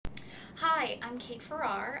Hi, I'm Kate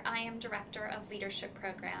Farrar. I am Director of Leadership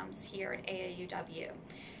Programs here at AAUW.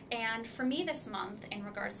 And for me this month, in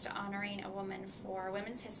regards to honoring a woman for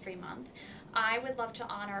Women's History Month, I would love to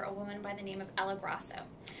honor a woman by the name of Ella Grasso.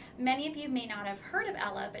 Many of you may not have heard of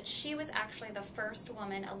Ella, but she was actually the first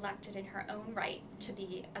woman elected in her own right to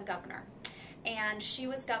be a governor. And she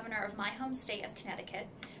was governor of my home state of Connecticut,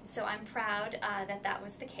 so I'm proud that that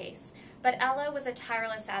was the case. But Ella was a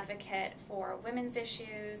tireless advocate for women's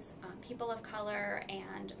issues, people of color,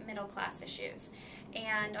 and middle class issues.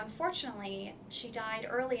 And unfortunately, she died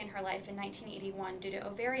early in her life in 1981 due to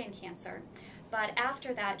ovarian cancer. But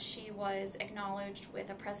after that, she was acknowledged with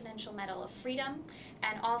a Presidential Medal of Freedom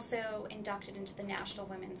and also inducted into the National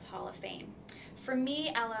Women's Hall of Fame. For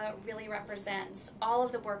me, Ella really represents all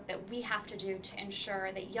of the work that we have to do to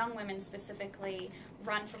ensure that young women specifically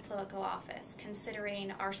run for political office,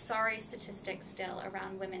 considering our sorry statistics still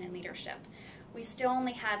around women in leadership. We still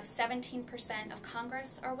only have 17% of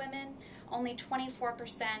Congress are women, only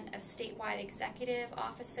 24% of statewide executive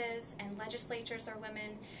offices and legislatures are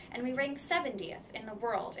women, and we rank 70th in the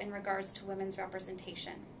world in regards to women's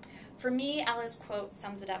representation. For me, Ella's quote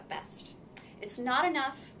sums it up best. It's not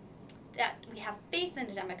enough that we have faith in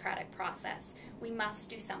the democratic process. We must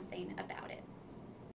do something about it.